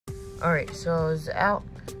Alright, so I was out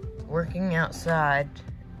working outside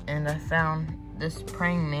and I found this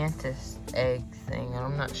praying mantis egg thing, and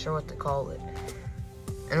I'm not sure what to call it.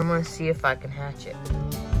 And I'm gonna see if I can hatch it.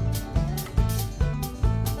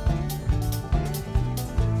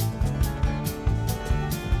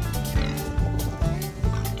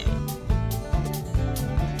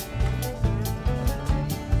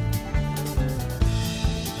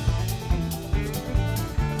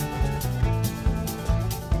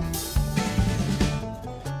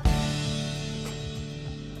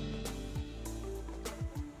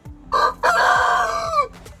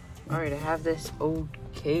 Alright, I have this old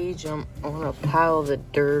cage. I'm gonna pile the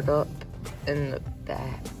dirt up in the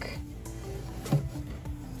back.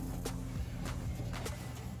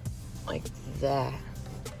 Like that.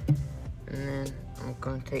 And then I'm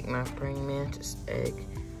gonna take my praying mantis egg,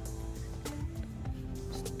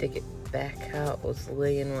 stick it back how it was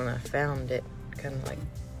laying when I found it. Kind of like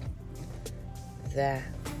that.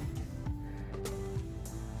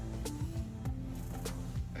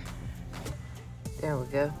 There we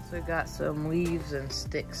go. So we got some leaves and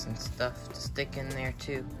sticks and stuff to stick in there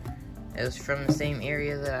too. It was from the same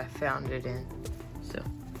area that I found it in. So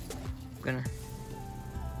I'm gonna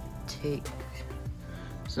take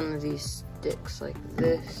some of these sticks like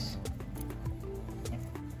this.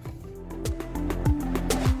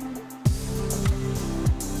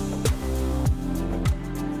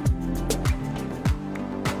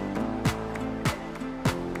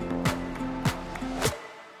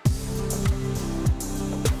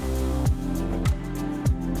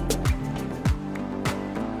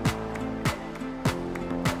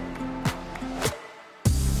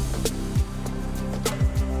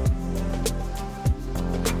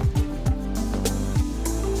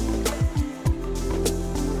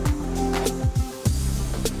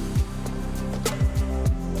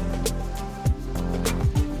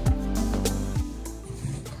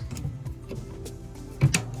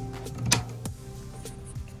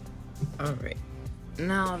 Alright,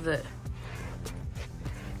 now that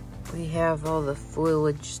we have all the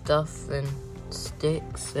foliage stuff and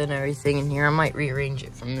sticks and everything in here, I might rearrange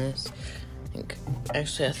it from this. I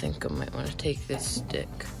think I might want to take this stick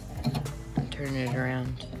and turn it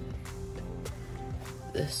around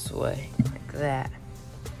this way, like that.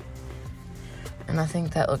 And I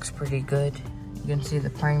think that looks pretty good. You can see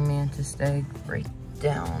the praying mantis egg right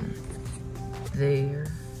down there.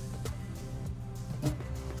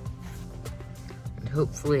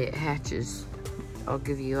 Hopefully it hatches. I'll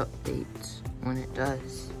give you updates when it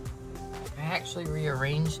does. I actually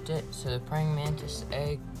rearranged it so the praying mantis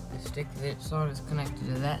egg, the stick that it's on, is connected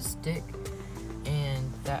to that stick and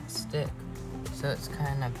that stick. So it's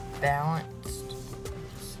kind of balanced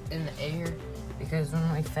in the air, because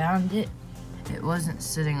when we found it, it wasn't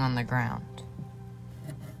sitting on the ground.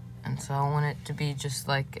 And so I want it to be just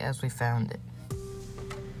like as we found it.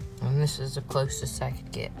 And this is the closest I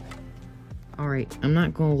could get. Alright, I'm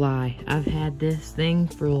not gonna lie, I've had this thing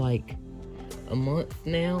for like a month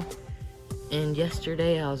now, and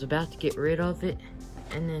yesterday I was about to get rid of it,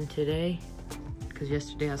 and then today, because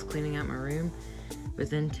yesterday I was cleaning out my room, but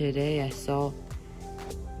then today I saw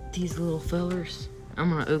these little fellers.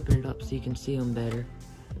 I'm gonna open it up so you can see them better,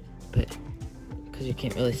 but because you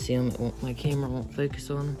can't really see them, my camera won't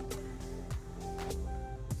focus on them.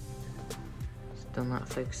 Still not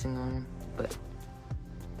focusing on them, but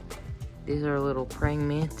these are little praying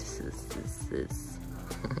mantises.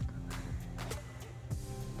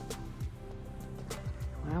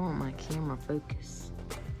 Why won't my camera focus?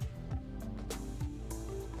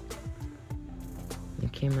 They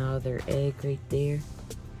came out of their egg right there,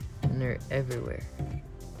 and they're everywhere.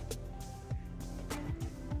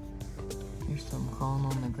 There's some crawling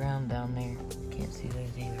on the ground down there. Can't see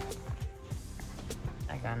those either.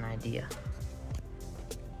 I got an idea.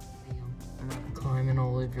 I'm climbing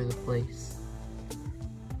all over the place.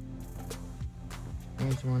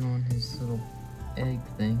 There's one on his little egg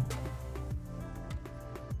thing.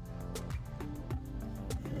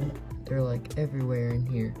 They're like everywhere in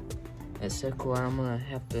here. That's so cool. I'm gonna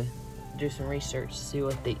have to do some research to see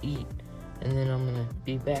what they eat, and then I'm gonna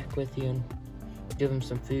be back with you and give them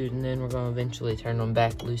some food, and then we're gonna eventually turn them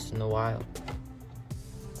back loose in the wild.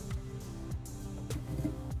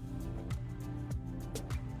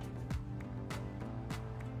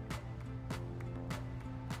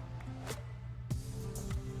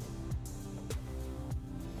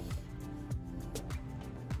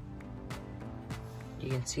 You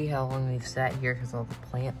can see how long they've sat here because all the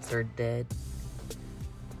plants are dead.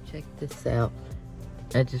 Check this out.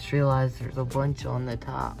 I just realized there's a bunch on the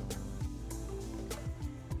top.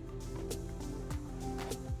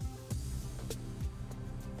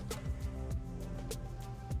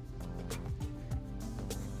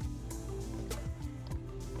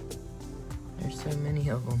 so many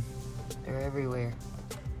of them. They're everywhere.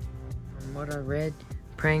 From what I read,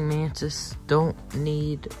 praying mantis don't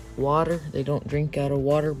need water. They don't drink out of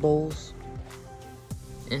water bowls.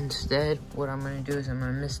 Instead, what I'm gonna do is I'm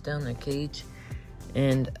gonna mist down the cage,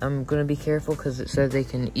 and I'm gonna be careful because it said they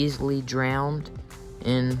can easily drown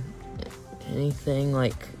in anything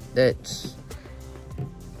like that's.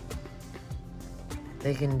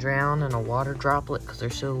 They can drown in a water droplet because they're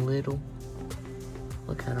so little.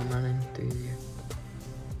 Look at them running through there.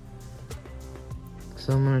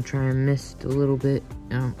 So I'm gonna try and mist a little bit.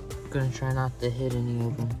 I'm gonna try not to hit any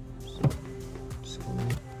of them. So just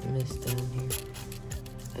gonna mist down here.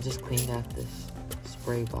 I just cleaned out this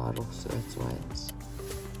spray bottle, so that's why it's.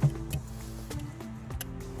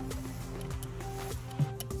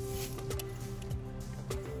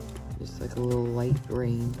 Just like a little light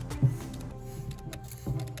rain.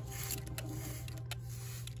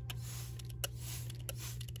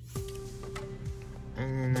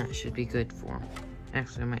 And then that should be good for them.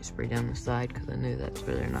 Actually, I might spray down the side because I know that's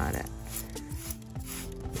where they're not at.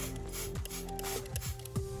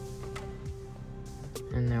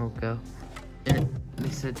 And there we go. And they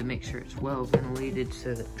said to make sure it's well ventilated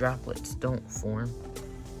so that droplets don't form.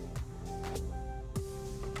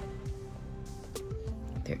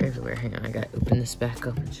 They're everywhere. Hang on, I gotta open this back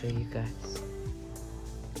up and show you guys.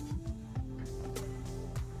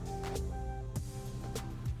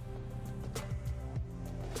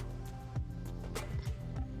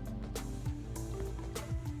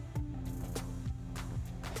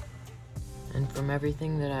 And from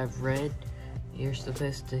everything that I've read, you're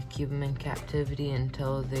supposed to keep them in captivity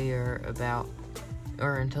until they are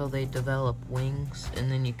until they develop wings,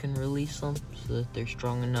 and then you can release them so that they're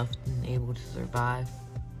strong enough and able to survive.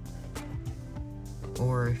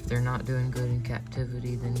 Or if they're not doing good in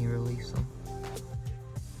captivity, then you release them.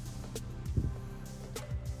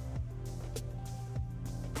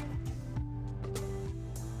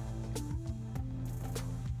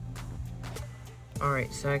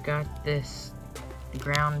 Alright, so I got this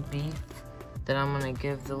ground beef that I'm gonna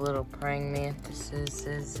give the little praying mantises,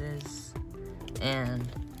 and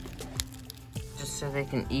just so they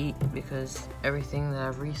can eat, because everything that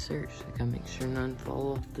I've researched, I gotta make sure none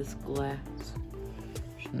fall off this glass.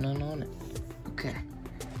 There's none on it. Okay.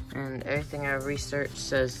 And everything I've researched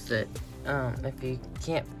says that if you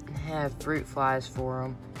can't have fruit flies for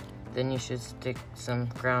them, then you should stick some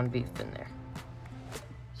ground beef in there.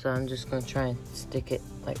 So I'm just gonna try and stick it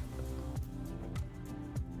like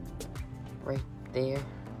right there.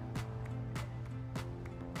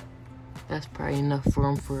 That's probably enough for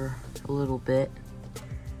them for a little bit.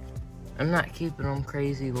 I'm not keeping them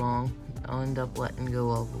crazy long. I'll end up letting go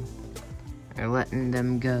of them. Or letting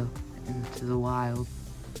them go into the wild,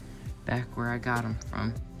 back where I got them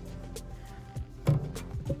from.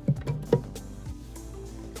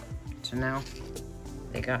 So now,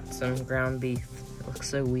 they got some ground beef. It looks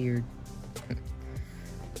so weird.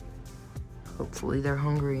 Hopefully they're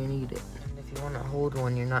hungry and eat it. And if you want to hold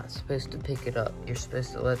one, you're not supposed to pick it up. You're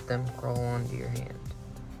supposed to let them crawl onto your hand.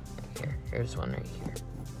 Here's one right here.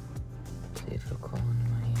 See if it'll crawl into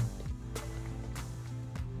my hand.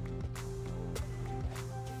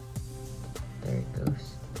 There it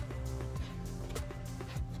goes.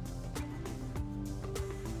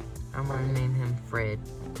 I'm gonna name him Fred.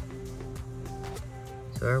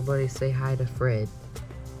 So everybody say hi to Fred.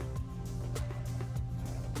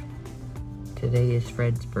 Today is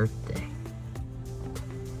Fred's birthday.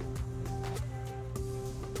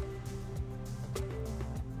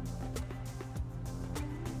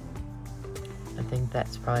 I think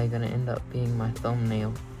that's probably gonna end up being my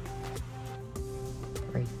thumbnail.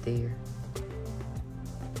 Right there.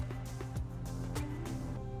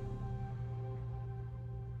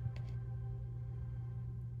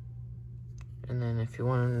 And then if you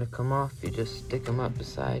want them to come off, you just stick them up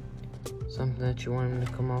beside something that you want them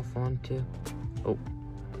to come off onto. Oh,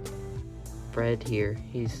 Fred here,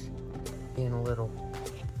 he's being a little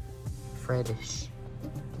Fredish.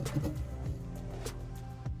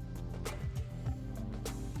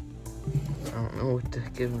 I don't know what to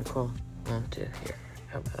give him a call onto here.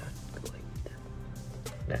 How about I go like that?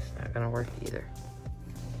 That's not gonna work either.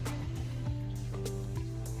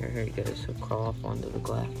 Here he goes, he'll crawl off onto the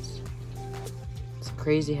glass. It's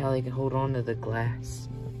crazy how they can hold on to the glass.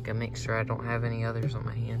 Gotta make sure I don't have any others on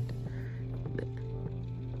my hand. But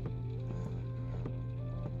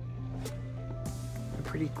they're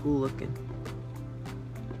pretty cool looking.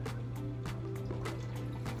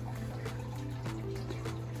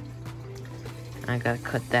 I gotta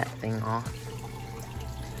cut that thing off.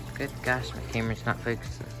 Good gosh, my camera's not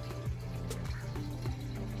focusing.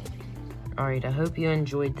 Alright, I hope you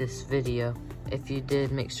enjoyed this video. if you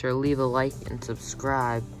did, make sure to leave a like and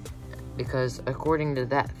subscribe, because according to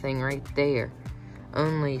that thing right there,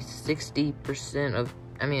 only 30%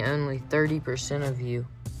 of you,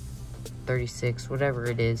 36, whatever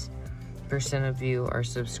it is, % of you are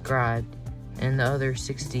subscribed, and the other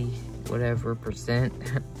 60 whatever percent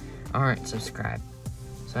aren't subscribed.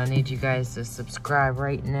 So I need you guys to subscribe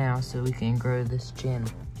right now so we can grow this channel.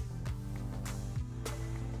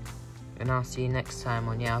 And I'll see you next time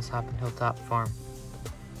on Yao's Hoppin' Hilltop Farm.